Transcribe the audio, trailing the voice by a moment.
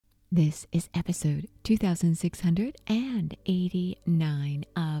This is episode 2689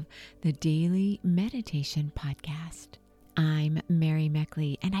 of the Daily Meditation Podcast. I'm Mary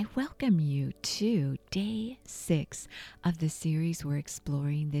Meckley, and I welcome you to day 6 of the series we're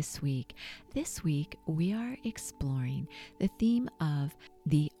exploring this week. This week, we are exploring the theme of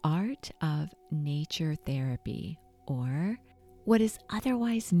the art of nature therapy, or what is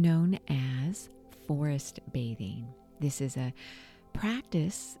otherwise known as forest bathing. This is a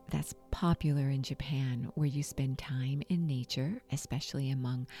practice that's popular in Japan, where you spend time in nature, especially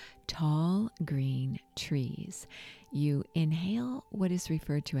among tall green trees. You inhale what is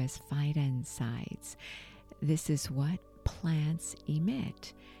referred to as phytoncides. This is what plants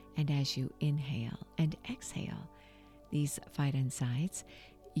emit. And as you inhale and exhale these phytoncides,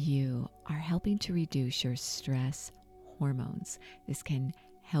 you are helping to reduce your stress hormones. This can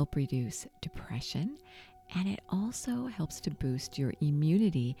help reduce depression, and it also helps to boost your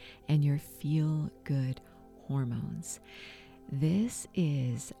immunity and your feel-good hormones. This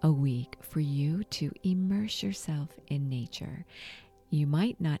is a week for you to immerse yourself in nature. You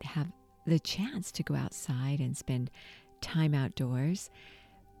might not have the chance to go outside and spend time outdoors,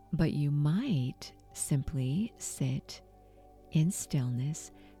 but you might simply sit in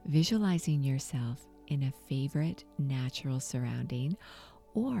stillness, visualizing yourself in a favorite natural surrounding,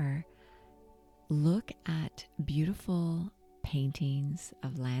 or look at beautiful paintings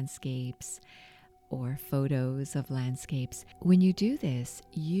of landscapes or photos of landscapes. When you do this,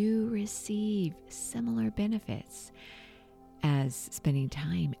 you receive similar benefits as spending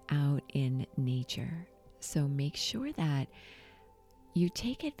time out in nature. So make sure that you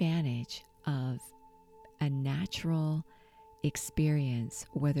take advantage of a natural experience,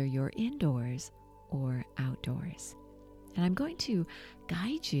 whether you're indoors or outdoors. And I'm going to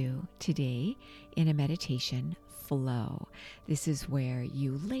guide you today in a meditation flow. This is where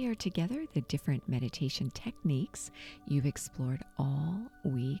you layer together the different meditation techniques you've explored all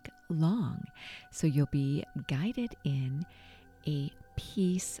week long. So you'll be guided in a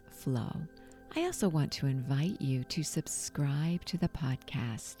peace flow. I also want to invite you to subscribe to the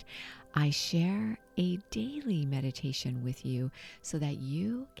podcast. I share a daily meditation with you so that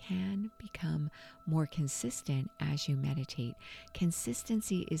you can become more consistent as you meditate.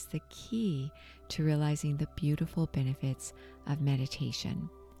 Consistency is the key to realizing the beautiful benefits of meditation.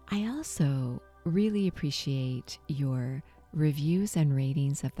 I also really appreciate your reviews and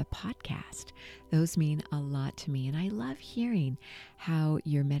ratings of the podcast. Those mean a lot to me, and I love hearing how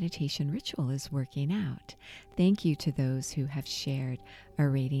your meditation ritual is working out. Thank you to those who have shared a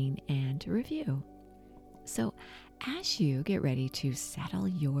rating and review. So, as you get ready to settle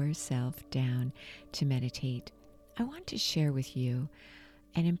yourself down to meditate, I want to share with you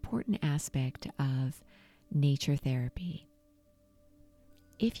an important aspect of nature therapy.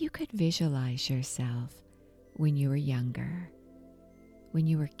 If you could visualize yourself when you were younger, when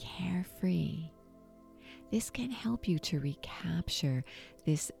you were carefree, this can help you to recapture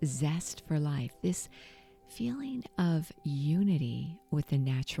this zest for life, this feeling of unity with the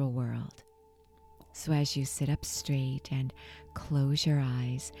natural world. So as you sit up straight and close your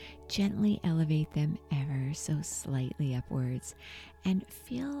eyes, gently elevate them ever so slightly upwards and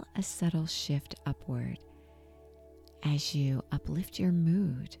feel a subtle shift upward as you uplift your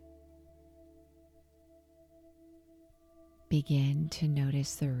mood. Begin to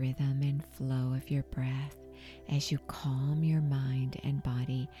notice the rhythm and flow of your breath as you calm your mind and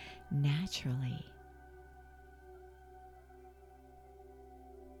body naturally.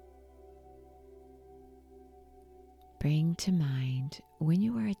 Bring to mind when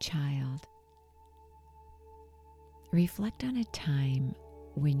you were a child. Reflect on a time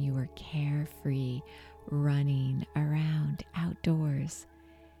when you were carefree, running around outdoors,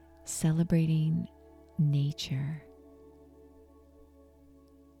 celebrating nature.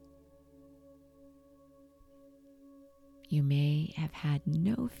 You may have had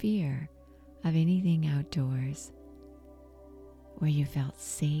no fear of anything outdoors, where you felt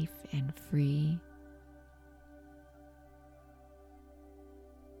safe and free.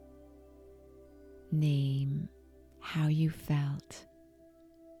 Name how you felt.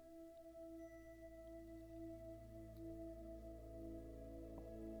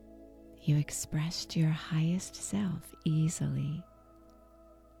 You expressed your highest self easily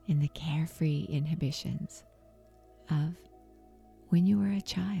in the carefree inhibitions of when you were a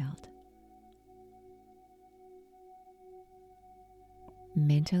child.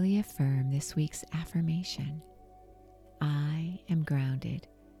 Mentally affirm this week's affirmation. I am grounded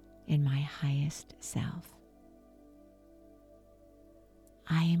in my highest self.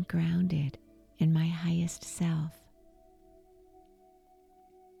 I am grounded in my highest self.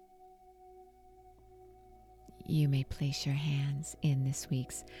 you may place your hands in this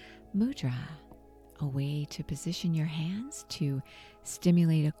week's mudra, a way to position your hands to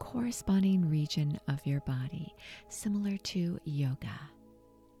stimulate a corresponding region of your body, similar to yoga.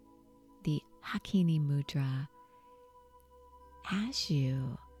 The Hakini Mudra, as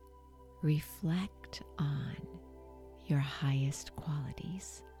you reflect on your highest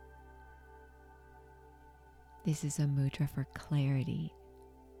qualities. This is a mudra for clarity.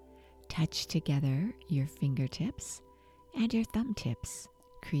 Touch together your fingertips and your thumb tips,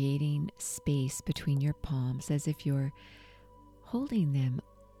 creating space between your palms as if you're holding them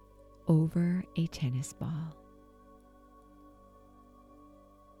over a tennis ball.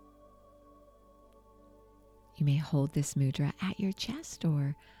 You may hold this mudra at your chest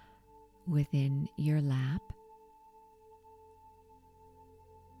or within your lap.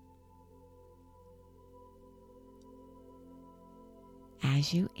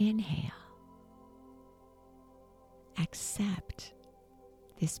 As you inhale, accept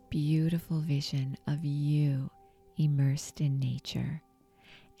this beautiful vision of you immersed in nature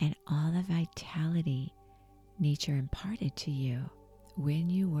and all the vitality nature imparted to you when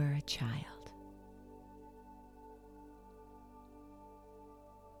you were a child.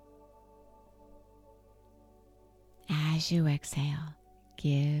 As you exhale,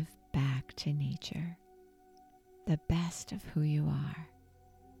 give back to nature the best of who you are,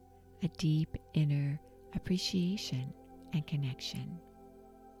 a deep inner appreciation and connection.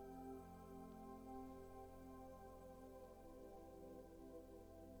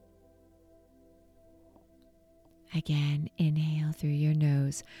 Again, inhale through your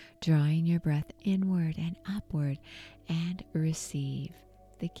nose, drawing your breath inward and upward, and receive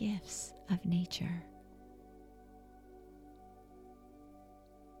the gifts of nature.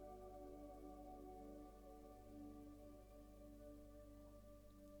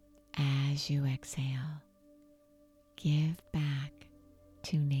 As you exhale, give back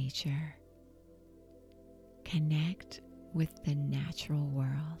to nature. Connect with the natural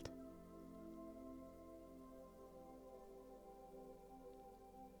world.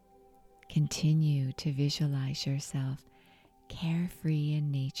 Continue to visualize yourself carefree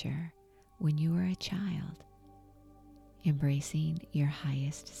in nature when you were a child, embracing your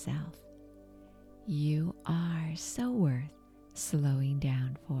highest self. You are so worth slowing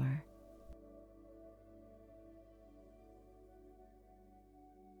down for.